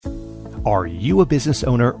Are you a business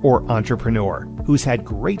owner or entrepreneur who's had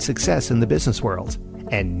great success in the business world,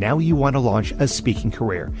 and now you want to launch a speaking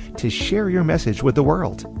career to share your message with the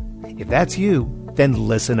world? If that's you, then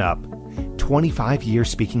listen up. 25-year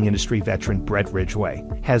speaking industry veteran Brett Ridgway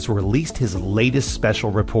has released his latest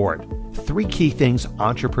special report, 3 key things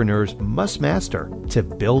entrepreneurs must master to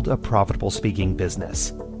build a profitable speaking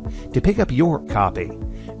business. To pick up your copy,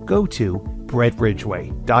 go to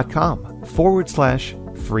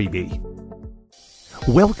brettridgway.com/freebie.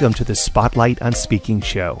 Welcome to the Spotlight on Speaking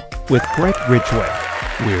show with Brett Ridgway,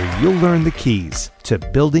 where you'll learn the keys to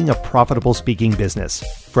building a profitable speaking business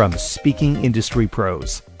from speaking industry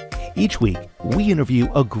pros. Each week, we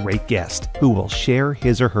interview a great guest who will share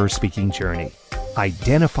his or her speaking journey,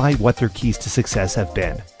 identify what their keys to success have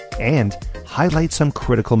been, and highlight some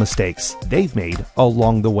critical mistakes they've made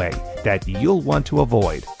along the way that you'll want to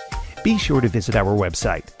avoid. Be sure to visit our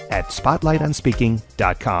website at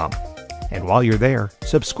spotlightonspeaking.com. And while you're there,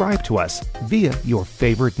 subscribe to us via your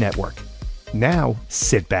favorite network. Now,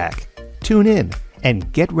 sit back, tune in,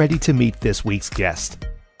 and get ready to meet this week's guest.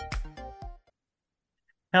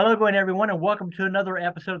 Hello again, everyone, and welcome to another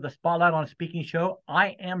episode of the Spotlight on Speaking show.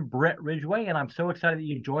 I am Brett Ridgway, and I'm so excited that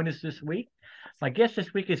you joined us this week. My guest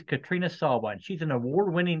this week is Katrina Sawa, and she's an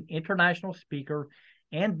award-winning international speaker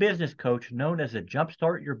and business coach known as the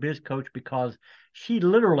Jumpstart Your Biz Coach because she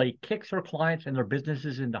literally kicks her clients and their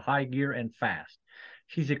businesses into high gear and fast.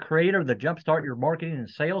 She's the creator of the Jumpstart Your Marketing and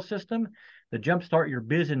Sales System, the Jumpstart Your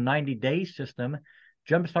Biz in 90 Days System,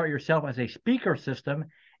 Jumpstart Yourself as a Speaker System,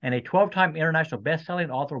 and a 12-time international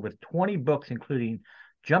best-selling author with 20 books, including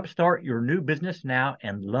Jumpstart Your New Business Now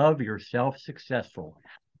and Love Yourself Successful.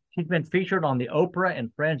 She's been featured on the Oprah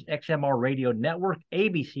and Friends XMR Radio Network,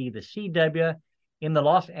 ABC, the CW, in the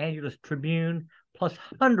Los Angeles Tribune, plus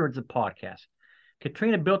hundreds of podcasts.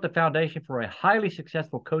 Katrina built the foundation for a highly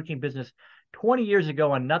successful coaching business 20 years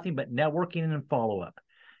ago on nothing but networking and follow-up.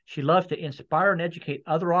 She loves to inspire and educate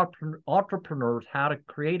other entrepreneurs how to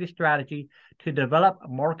create a strategy to develop,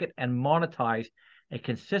 market, and monetize a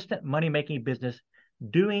consistent money-making business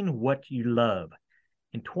doing what you love.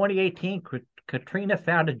 In 2018, Katrina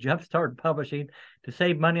founded Jumpstart Publishing to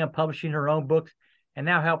save money on publishing her own books, and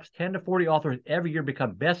now helps 10 to 40 authors every year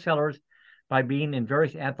become bestsellers by being in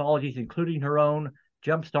various anthologies, including her own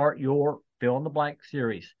Jumpstart Your Fill-in-the-Blank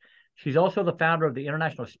series. She's also the founder of the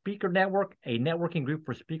International Speaker Network, a networking group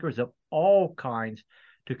for speakers of all kinds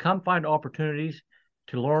to come find opportunities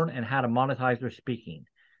to learn and how to monetize their speaking.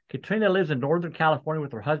 Katrina lives in Northern California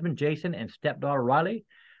with her husband, Jason, and stepdaughter, Riley,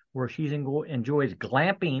 where she enjoys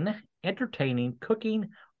glamping, entertaining,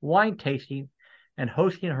 cooking, wine tasting, and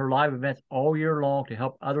hosting her live events all year long to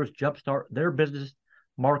help others jumpstart their business,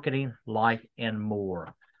 marketing, life, and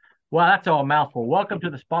more. Well, that's all a mouthful. Welcome to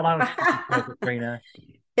the Spotlight on Speaking show, Katrina.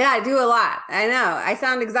 Yeah, I do a lot. I know. I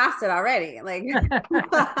sound exhausted already.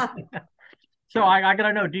 So I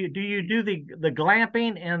gotta know, do you do the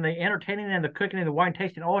glamping and the entertaining and the cooking and the wine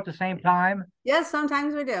tasting all at the same time? Yes,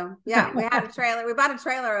 sometimes we do. Yeah, we had a trailer. We bought a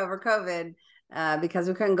trailer over COVID because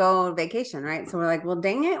we couldn't go on vacation, right? So we're like, well,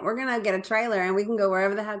 dang it, we're gonna get a trailer and we can go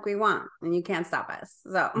wherever the heck we want, and you can't stop us.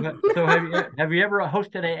 So have you ever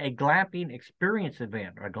hosted a glamping experience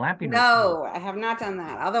event or a glamping? No, I have not done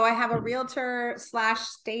that. Although I have a realtor /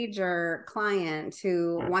 stager client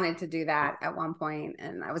who wanted to do that at one point,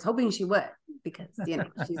 and I was hoping she would because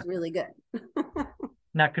she's really good.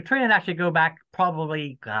 Now, Katrina and I actually go back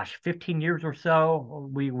probably, 15 years or so.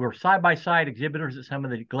 We were side-by-side exhibitors at some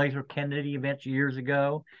of the Glazer Kennedy events years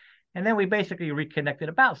ago. And then we basically reconnected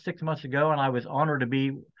about 6 months ago, and I was honored to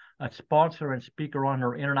be a sponsor and speaker on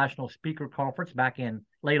her International Speaker Conference back in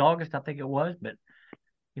late August, I think it was. But,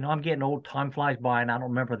 I'm getting old. Time flies by, and I don't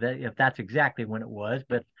remember if that's exactly when it was.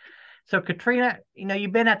 But so, Katrina,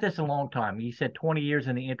 you've been at this a long time. You said 20 years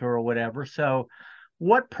in the intro or whatever. So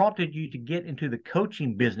what prompted you to get into the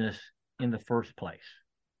coaching business in the first place?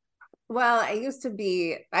 Well, I used to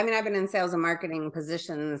be, I've been in sales and marketing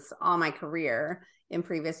positions all my career in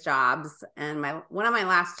previous jobs. And one of my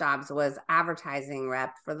last jobs was advertising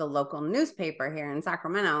rep for the local newspaper here in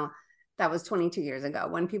Sacramento. That was 22 years ago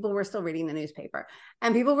when people were still reading the newspaper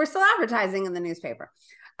and people were still advertising in the newspaper.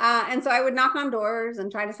 And so I would knock on doors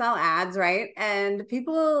and try to sell ads, right? And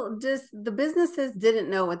people the businesses didn't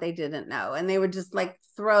know what they didn't know. And they would just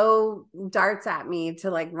throw darts at me to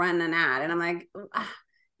run an ad. And I'm like,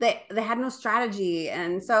 they had no strategy.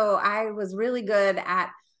 And so I was really good at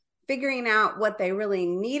figuring out what they really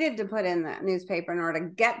needed to put in the newspaper in order to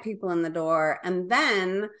get people in the door. And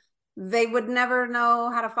then they would never know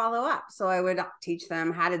how to follow up. So I would teach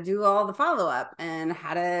them how to do all the follow up and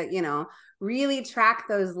how to, really track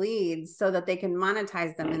those leads so that they can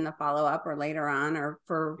monetize them in the follow up or later on or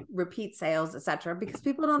for repeat sales, etc. Because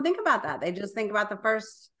people don't think about that. They just think about the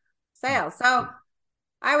first sale. So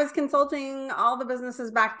I was consulting all the businesses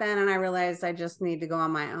back then, and I realized I just need to go on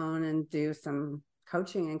my own and do some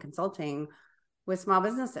coaching and consulting with small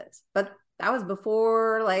businesses. But that was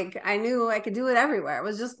before I knew I could do it everywhere. It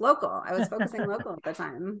was just local. I was focusing local at the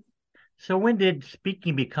time. So when did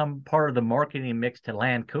speaking become part of the marketing mix to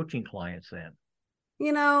land coaching clients then?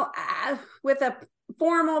 With a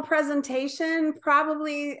formal presentation,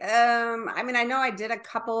 probably, I know I did a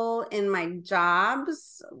couple in my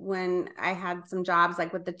jobs when I had some jobs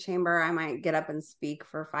like with the chamber. I might get up and speak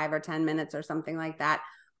for 5 or 10 minutes or something like that.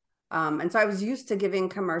 And so I was used to giving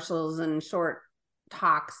commercials and short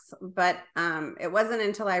talks, but it wasn't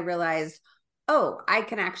until I realized, oh, I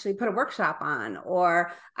can actually put a workshop on,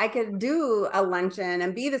 or I could do a luncheon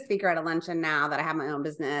and be the speaker at a luncheon now that I have my own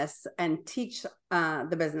business and teach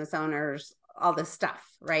the business owners all this stuff,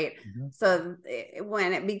 right? Mm-hmm. So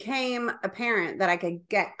when it became apparent that I could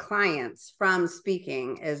get clients from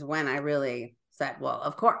speaking is when I really said, well,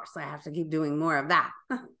 of course, I have to keep doing more of that.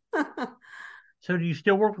 So do you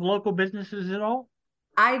still work with local businesses at all?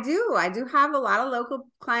 I do. I do have a lot of local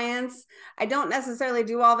clients. I don't necessarily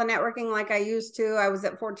do all the networking like I used to. I was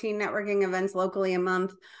at 14 networking events locally a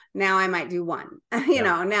month. Now I might do one.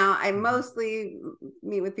 Now I mostly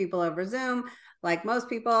meet with people over Zoom, like most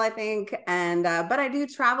people, I think. And but I do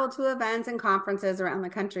travel to events and conferences around the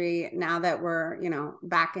country now that we're,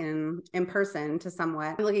 back in person to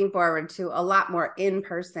somewhat. I'm looking forward to a lot more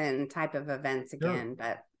in-person type of events again,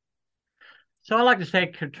 Sure. So I like to say,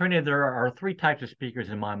 Katrina, there are 3 types of speakers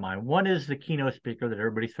in my mind. One is the keynote speaker that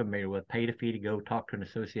everybody's familiar with, paid a fee to go talk to an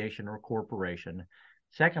association or a corporation.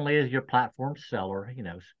 Secondly is your platform seller,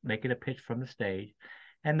 making a pitch from the stage.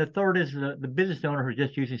 And the third is the business owner who's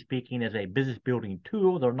just using speaking as a business building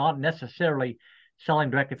tool. They're not necessarily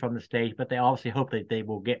selling directly from the stage, but they obviously hope that they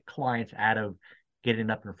will get clients out of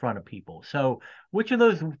getting up in front of people. So which of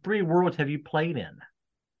those 3 worlds have you played in?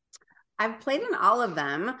 I've played in all of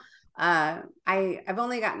them. I've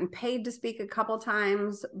only gotten paid to speak a couple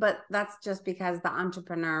times, but that's just because the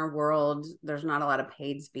entrepreneur world, there's not a lot of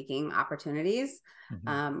paid speaking opportunities,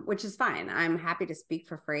 which is fine. I'm happy to speak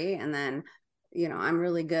for free. And then, I'm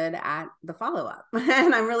really good at the follow-up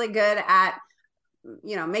and I'm really good at,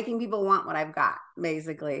 making people want what I've got,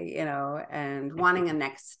 basically, and wanting a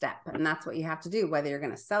next step. And that's what you have to do, whether you're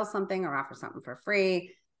going to sell something or offer something for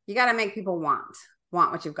free. You got to make people want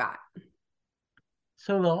what you've got.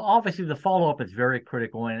 So obviously the follow-up is very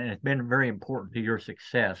critical and it's been very important to your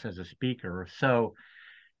success as a speaker. So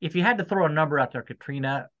if you had to throw a number out there,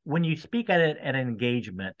 Katrina, when you speak at an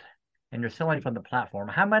engagement and you're selling from the platform,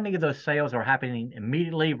 how many of those sales are happening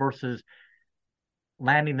immediately versus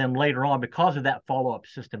landing them later on because of that follow-up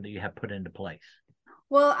system that you have put into place?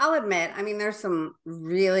 Well, I'll admit, there's some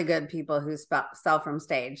really good people who sell from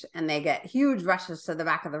stage and they get huge rushes to the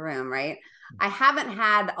back of the room, right? I haven't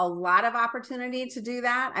had a lot of opportunity to do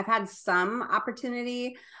that. I've had some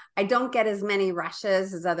opportunity. I don't get as many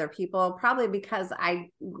rushes as other people, probably because I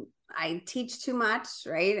teach too much,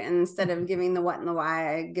 right? And instead of giving the what and the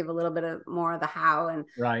why, I give a little bit of more of the how, and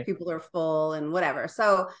people are full and whatever.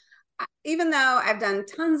 So even though I've done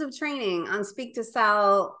tons of training on speak to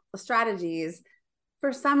sell strategies,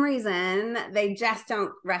 for some reason, they just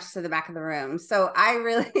don't rush to the back of the room. So I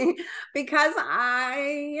really, because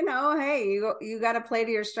hey, you got to play to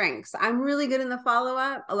your strengths. I'm really good in the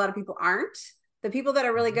follow-up. A lot of people aren't. The people that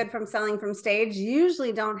are really good from selling from stage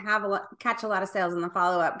usually don't catch a lot of sales in the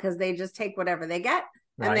follow-up because they just take whatever they get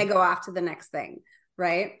and they go off to the next thing,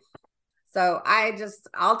 right? So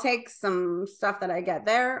I'll take some stuff that I get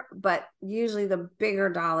there, but usually the bigger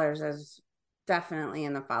dollars is definitely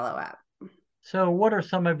in the follow-up. So what are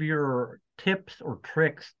some of your tips or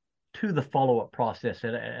tricks to the follow-up process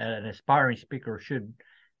that an aspiring speaker should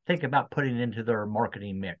think about putting into their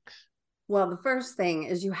marketing mix? Well, the first thing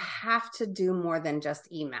is you have to do more than just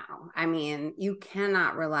email. You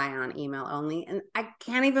cannot rely on email only. And I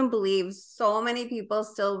can't even believe so many people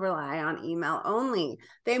still rely on email only.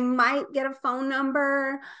 They might get a phone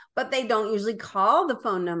number, but they don't usually call the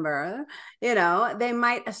phone number. They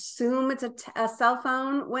might assume it's a cell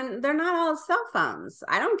phone when they're not all cell phones.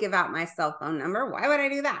 I don't give out my cell phone number. Why would I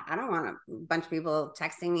do that? I don't want a bunch of people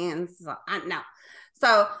texting me no.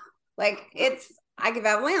 So I give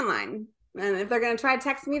out a landline. And if they're going to try to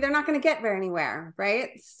text me, they're not going to get very anywhere,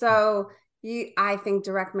 right? So I think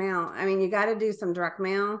direct mail. You got to do some direct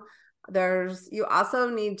mail. You also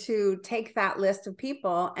need to take that list of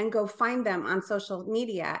people and go find them on social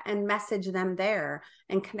media and message them there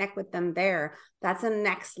and connect with them there. That's a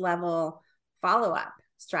next level follow-up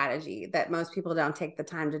strategy that most people don't take the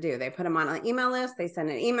time to do. They put them on an email list, they send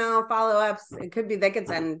an email follow-ups. It could be they could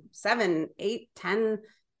send 7, 8, 10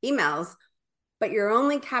 emails, but you're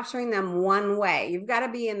only capturing them one way. You've got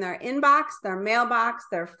to be in their inbox, their mailbox,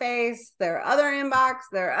 their face, their other inbox,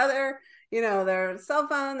 their other, their cell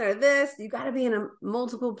phone, their this. You got to be in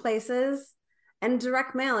multiple places. And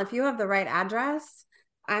direct mail, if you have the right address,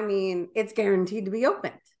 it's guaranteed to be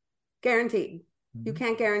opened. Guaranteed. You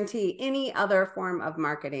can't guarantee any other form of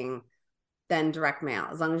marketing than direct mail,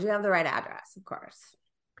 as long as you have the right address, of course.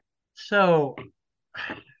 So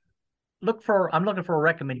I'm looking for a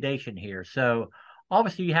recommendation here. So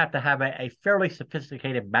obviously you have to have a fairly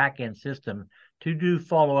sophisticated back-end system to do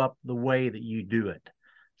follow-up the way that you do it.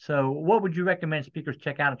 So what would you recommend speakers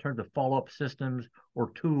check out in terms of follow-up systems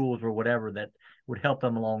or tools or whatever that would help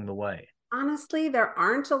them along the way? Honestly, there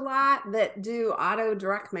aren't a lot that do auto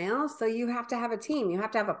direct mail. So you have to have a team. You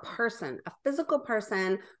have to have a person, a physical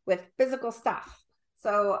person with physical stuff.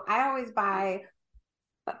 So I always I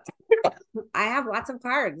have lots of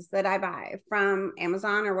cards that I buy from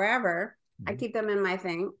Amazon or wherever. I keep them in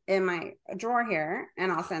my drawer here,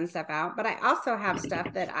 and I'll send stuff out. But I also have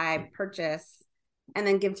stuff that I purchase and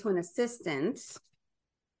then give to an assistant.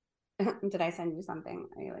 Did I send you something?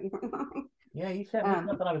 Are you looking for something? Yeah, you sent me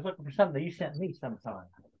something. I was looking for something. You sent me sometime.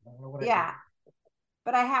 Yeah.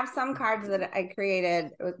 But I have some cards that I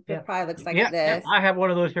created. It probably looks like this. Yeah, I have one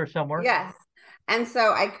of those here somewhere. Yes. And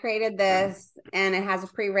so I created this, and it has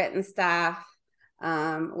pre-written stuff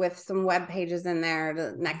with some web pages in there,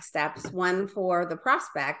 the next steps, one for the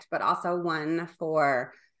prospect, but also one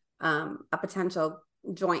for a potential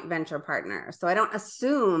joint venture partner. So I don't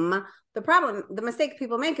assume the mistake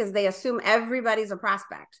people make is they assume everybody's a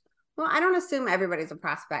prospect. Well, I don't assume everybody's a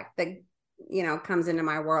prospect that, comes into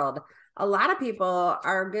my world. A lot of people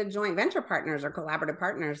are good joint venture partners or collaborative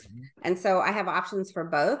partners. And so I have options for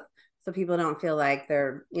both. So people don't feel like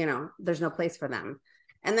there's no place for them.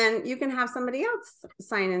 And then you can have somebody else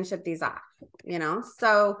sign and ship these off,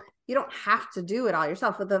 so you don't have to do it all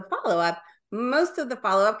yourself. With the follow-up, most of the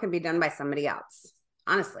follow-up can be done by somebody else.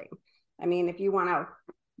 Honestly, if you want to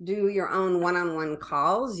do your own one-on-one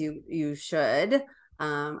calls, you should.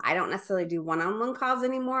 I don't necessarily do one-on-one calls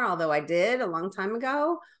anymore, although I did a long time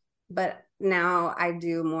ago. But now I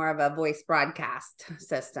do more of a voice broadcast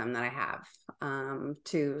system that I have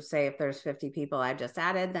to say if there's 50 people I've just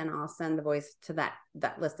added, then I'll send the voice to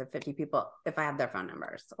that list of 50 people if I have their phone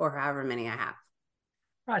numbers or however many I have.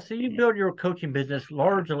 All right. So you build your coaching business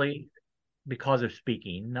largely because of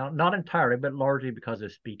speaking. Now, not entirely, but largely because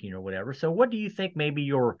of speaking or whatever. So what do you think maybe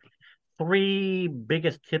your 3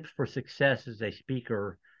 biggest tips for success as a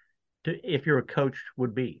speaker if you're a coach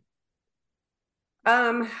would be?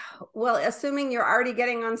 Well, assuming you're already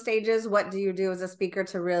getting on stages, what do you do as a speaker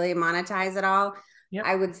to really monetize it all? Yep.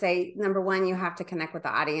 I would say, number 1, you have to connect with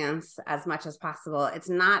the audience as much as possible. It's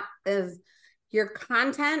not your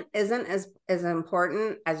content isn't as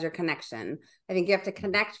important as your connection. I think you have to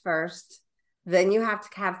connect first, then you have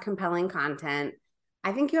to have compelling content.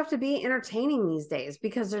 I think you have to be entertaining these days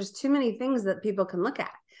because there's too many things that people can look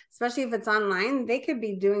at, especially if it's online. They could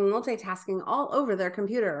be doing multitasking all over their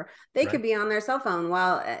computer. They could be on their cell phone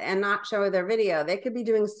and not show their video. They could be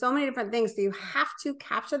doing so many different things. So you have to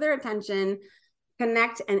capture their attention,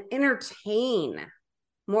 connect, and entertain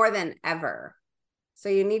more than ever. So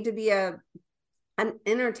you need to be an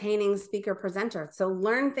entertaining speaker presenter. So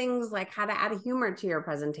learn things like how to add humor to your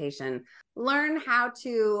presentation. Learn how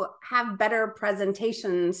to have better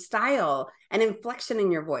presentation style and inflection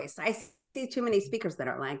in your voice. I see too many speakers that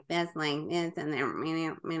are like this, and they're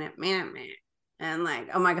minute, and like,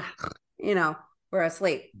 oh my God, we're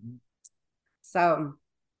asleep. So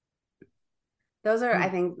those are, I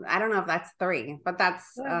think, I don't know if that's 3, but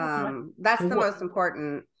that's the most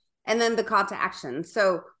important. And then the call to action.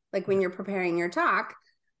 So like when you're preparing your talk,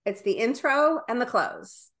 it's the intro and the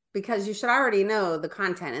close, because you should already know the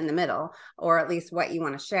content in the middle, or at least what you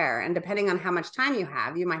want to share. And depending on how much time you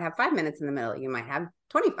have, you might have 5 minutes in the middle. You might have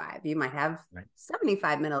 25. You might have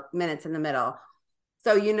 75 minutes in the middle.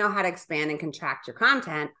 So you know how to expand and contract your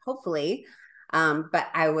content, hopefully. But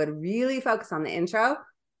I would really focus on the intro,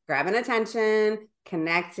 grabbing attention,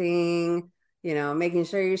 connecting, making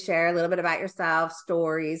sure you share a little bit about yourself,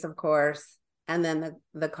 stories, of course. And then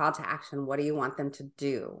the call to action. What do you want them to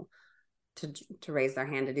do to raise their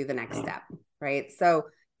hand to do the next step, right? So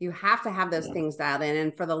You have to have those things dialed in.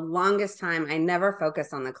 And for the longest time, I never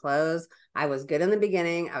focused on the close. I was good in the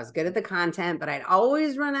beginning. I was good at the content, but I'd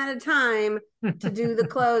always run out of time to do the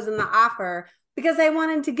close and the offer because I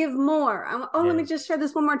wanted to give more. Let me just share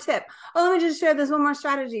this one more tip. Oh, let me just share this one more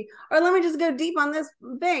strategy. Or let me just go deep on this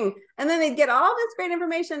thing. And then they'd get all this great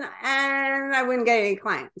information and I wouldn't get any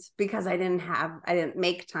clients because I didn't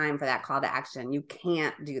make time for that call to action. You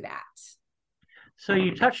can't do that. So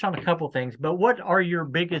you touched on a couple of things, but what are your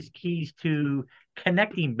biggest keys to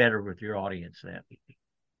connecting better with your audience then?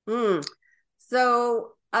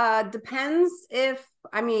 So depends if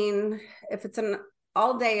it's an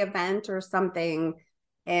all-day event or something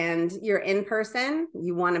and you're in person,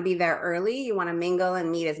 you want to be there early, you want to mingle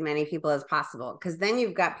and meet as many people as possible, because then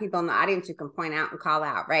you've got people in the audience you can point out and call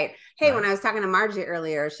out, right? Hey, when I was talking to Margie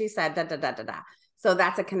earlier, she said da da da da da. So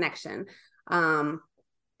that's a connection.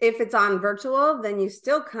 If it's on virtual, then you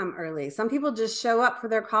still come early. Some people just show up for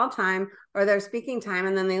their call time or their speaking time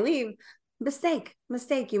and then they leave. Mistake.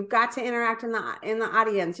 You've got to interact in the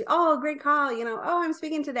audience. Oh, great call. Oh, I'm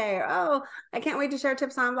speaking today. Or, oh, I can't wait to share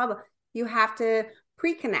tips on blah, blah. You have to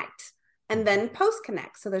pre-connect and then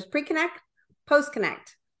post-connect. So there's pre-connect,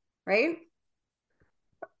 post-connect, right?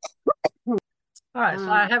 All right. So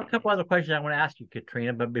I have a couple other questions I want to ask you,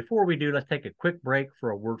 Katrina. But before we do, let's take a quick break for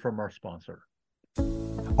a word from our sponsor.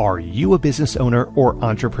 Are you a business owner or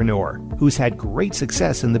entrepreneur who's had great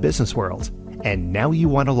success in the business world, and now you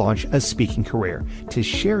want to launch a speaking career to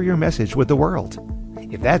share your message with the world?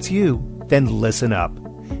 If that's you, then listen up.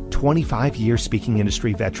 25-year speaking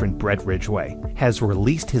industry veteran Brett Ridgway has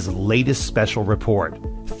released his latest special report,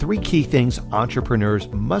 3 key things entrepreneurs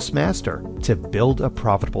must master to build a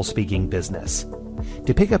profitable speaking business.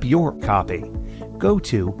 To pick up your copy, go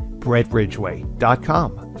to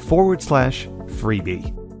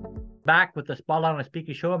brettridgway.com/freebie. Back with the Spotlight on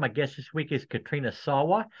Speaking Show. My guest this week is Katrina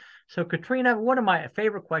Sawa. So Katrina, one of my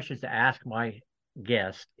favorite questions to ask my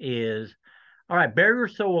guest is, all right, bare your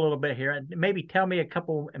soul a little bit here and maybe tell me a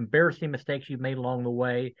couple embarrassing mistakes you've made along the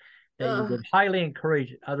way that you would highly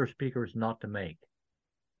encourage other speakers not to make.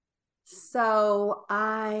 So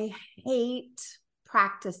I hate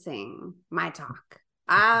practicing my talk.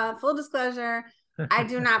 Full disclosure, I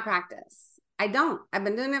do not practice. I don't. I've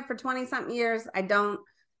been doing it for 20 something years. I don't.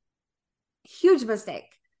 Huge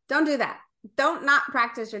mistake. Don't do that. Don't not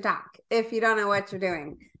practice your talk if you don't know what you're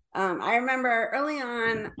doing. I remember early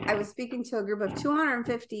on, I was speaking to a group of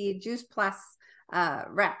 250 Juice Plus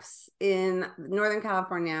reps in Northern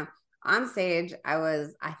California on stage. I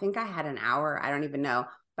think I had an hour. I don't even know,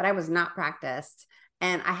 but I was not practiced.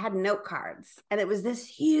 And I had note cards and it was this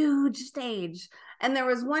huge stage. And there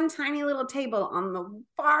was one tiny little table on the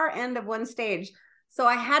far end of one stage. So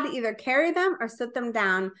I had to either carry them or sit them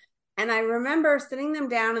down. And I remember sitting them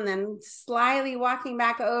down and then slyly walking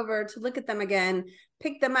back over to look at them again,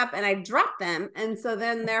 pick them up, and I dropped them. And so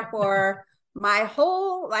then therefore my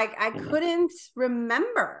whole, I couldn't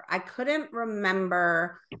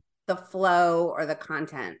remember the flow or the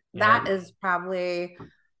content. Yeah. That is probably,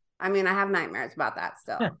 I have nightmares about that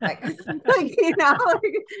still.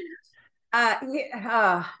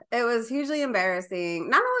 It was hugely embarrassing.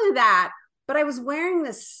 Not only that, but I was wearing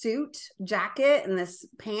this suit jacket and this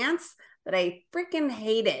pants that I freaking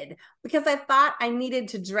hated because I thought I needed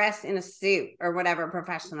to dress in a suit or whatever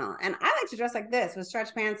professional. And I like to dress like this with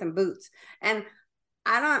stretch pants and boots. And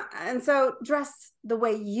so dress the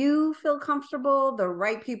way you feel comfortable. The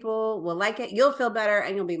right people will like it. You'll feel better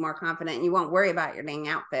and you'll be more confident and you won't worry about your dang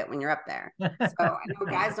outfit when you're up there. So I know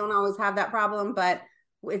guys don't always have that problem, but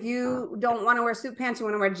if you don't want to wear suit pants, you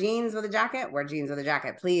want to wear jeans with a jacket, wear jeans with a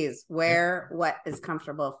jacket. Please wear what is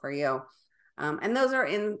comfortable for you. And those are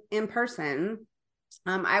in person.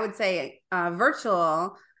 I would say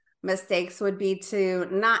virtual mistakes would be to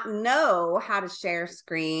not know how to share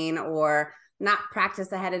screen or not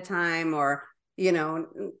practice ahead of time or,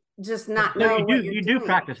 just not know. You do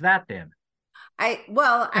practice that then. I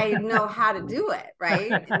know how to do it,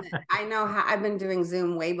 right? And I know how. I've been doing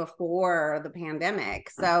Zoom way before the pandemic,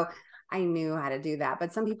 so I knew how to do that.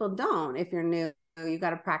 But some people don't. If you're new, you got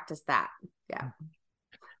to practice that. Yeah.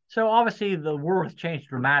 So obviously the world has changed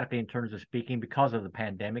dramatically in terms of speaking because of the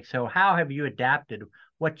pandemic. So how have you adapted?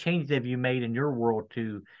 What changes have you made in your world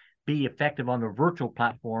to be effective on the virtual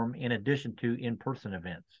platform in addition to in-person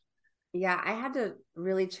events? Yeah, I had to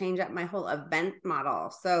really change up my whole event model.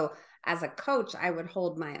 So as a coach, I would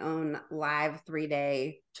hold my own live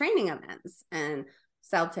 3-day training events and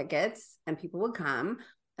sell tickets and people would come.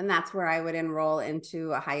 And that's where I would enroll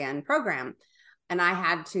into a high-end program. And I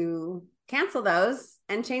had to cancel those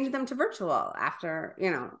and change them to virtual after,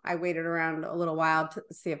 I waited around a little while to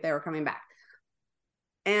see if they were coming back.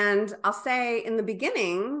 And I'll say in the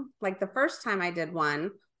beginning, like the first time I did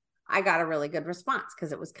one, I got a really good response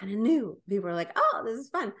because it was kind of new. People were like, oh, this is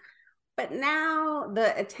fun. But now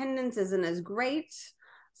the attendance isn't as great.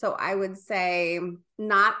 So I would say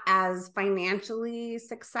not as financially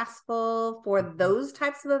successful for those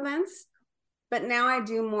types of events. But now I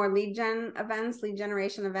do more lead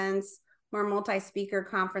generation events, more multi-speaker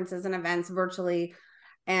conferences and events virtually.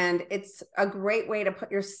 And it's a great way to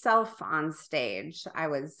put yourself on stage, I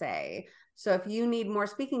would say. So if you need more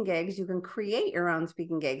speaking gigs, you can create your own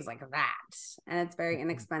speaking gigs like that. And it's very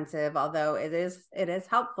inexpensive, although it is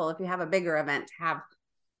helpful if you have a bigger event to have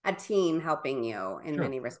a team helping you in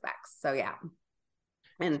many respects. So yeah.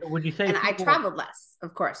 And so would you say I traveled less,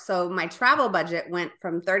 of course. So my travel budget went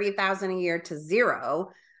from $30,000 a year to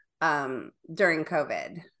zero during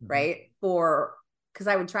COVID, right? Because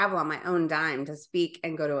I would travel on my own dime to speak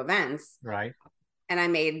and go to events. Right. And I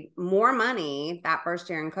made more money that first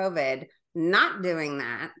year in COVID not doing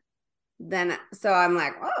that. So I'm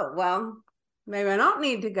like, oh, well, maybe I don't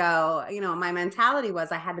need to go. My mentality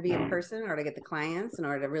was I had to be in person in order to get the clients, in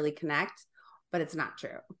order to really connect, but it's not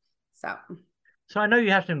true. So I know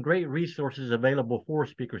you have some great resources available for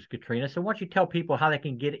speakers, Katrina. So why don't you tell people how they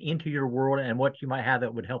can get into your world and what you might have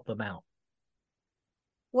that would help them out?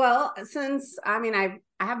 Well, I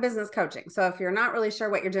have business coaching. So if you're not really sure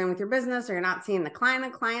what you're doing with your business or you're not seeing the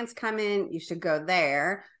clients come in, you should go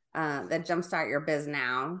there, that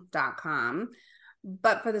jumpstartyourbiznow.com.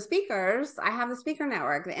 But for the speakers, I have the Speaker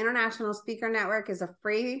Network. The International Speaker Network is a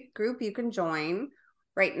free group you can join.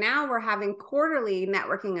 Right now, we're having quarterly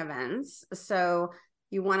networking events. So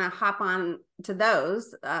you want to hop on to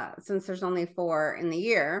those since there's only 4 in the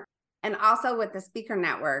year. And also with the Speaker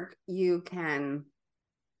Network, you can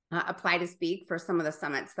apply to speak for some of the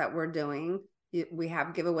summits that we're doing. We have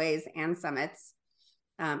giveaways and summits.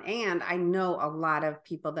 And I know a lot of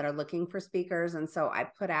people that are looking for speakers. And so I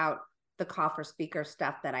put out the call for speaker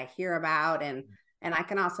stuff that I hear about. And I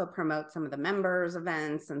can also promote some of the members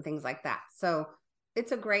events and things like that. So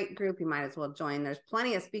it's a great group. You might as well join. There's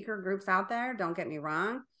plenty of speaker groups out there. Don't get me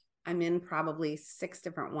wrong. I'm in probably 6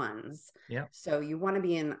 different ones. Yeah. So you want to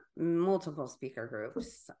be in multiple speaker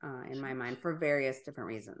groups, in my mind, for various different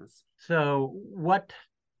reasons. So what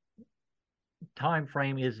time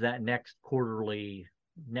frame is that next quarterly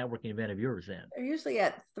networking event of yours in? They're usually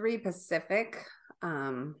at 3 Pacific.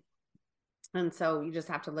 And so you just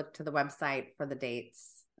have to look to the website for the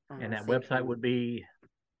dates. And that website would be?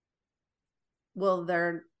 Well,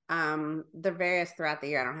 they're various throughout the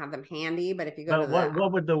year. I don't have them handy, but if you go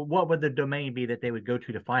to what would the domain be that they would go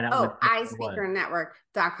to find out? Oh,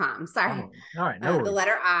 ispeakernetwork.com. Sorry. Oh, all right. No the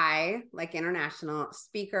letter I, like international,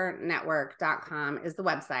 speakernetwork.com is the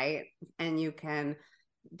website. And you can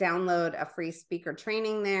download a free speaker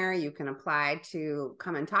training there. You can apply to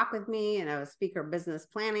come and talk with me in a speaker business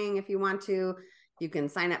planning if you want to. You can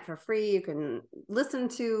sign up for free. You can listen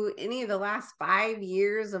to any of the last 5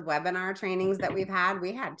 years of webinar trainings that we've had.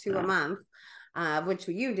 We had 2 a month, which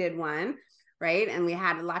you did one, right? And we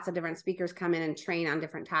had lots of different speakers come in and train on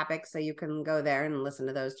different topics. So you can go there and listen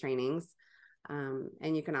to those trainings.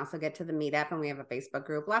 And you can also get to the meetup, and we have a Facebook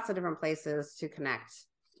group, lots of different places to connect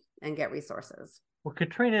and get resources. Well,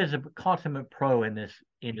 Katrina is a consummate pro in this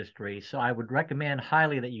industry, so I would recommend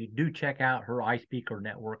highly that you do check out her iSpeaker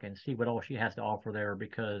network and see what all she has to offer there,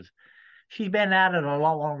 because she's been at it a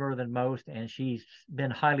lot longer than most, and she's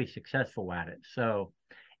been highly successful at it. So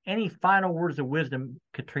any final words of wisdom,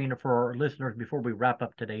 Katrina, for our listeners before we wrap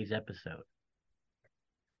up today's episode?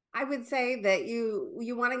 I would say that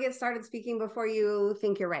you want to get started speaking before you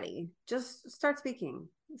think you're ready. Just start speaking.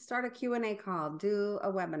 Start a Q&A call, do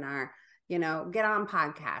a webinar, get on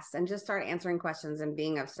podcasts and just start answering questions and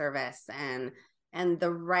being of service, and the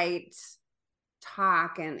right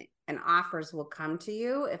talk and offers will come to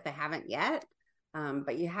you if they haven't yet.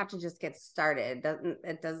 But you have to just get started.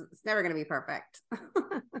 It's never going to be perfect.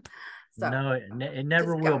 So no, it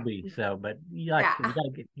never will be. So, but you got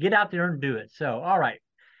to get out there and do it. So, all right.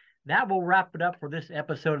 That will wrap it up for this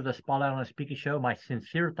episode of the Spotlight on Speaking Show. My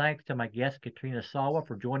sincere thanks to my guest, Katrina Sawa,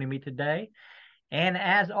 for joining me today. And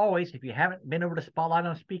as always, if you haven't been over to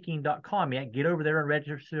spotlightonspeaking.com yet, get over there and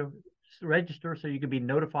register so you can be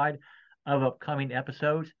notified of upcoming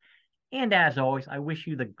episodes. And as always, I wish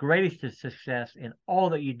you the greatest of success in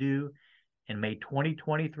all that you do. And may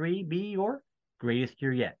 2023 be your greatest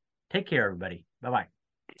year yet. Take care, everybody. Bye-bye.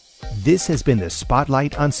 This has been the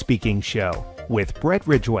Spotlight on Speaking Show with Brett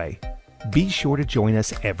Ridgway. Be sure to join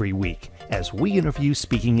us every week as we interview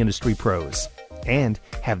speaking industry pros and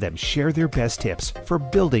have them share their best tips for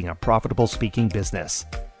building a profitable speaking business.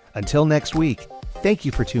 Until next week, thank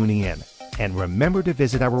you for tuning in. And remember to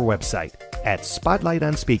visit our website at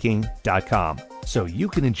spotlightonspeaking.com so you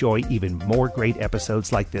can enjoy even more great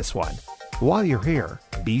episodes like this one. While you're here,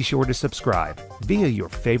 be sure to subscribe via your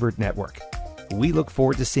favorite network. We look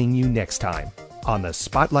forward to seeing you next time on the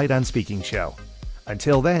Spotlight on Speaking show.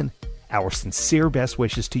 Until then, our sincere best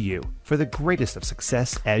wishes to you for the greatest of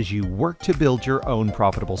success as you work to build your own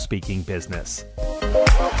profitable speaking business.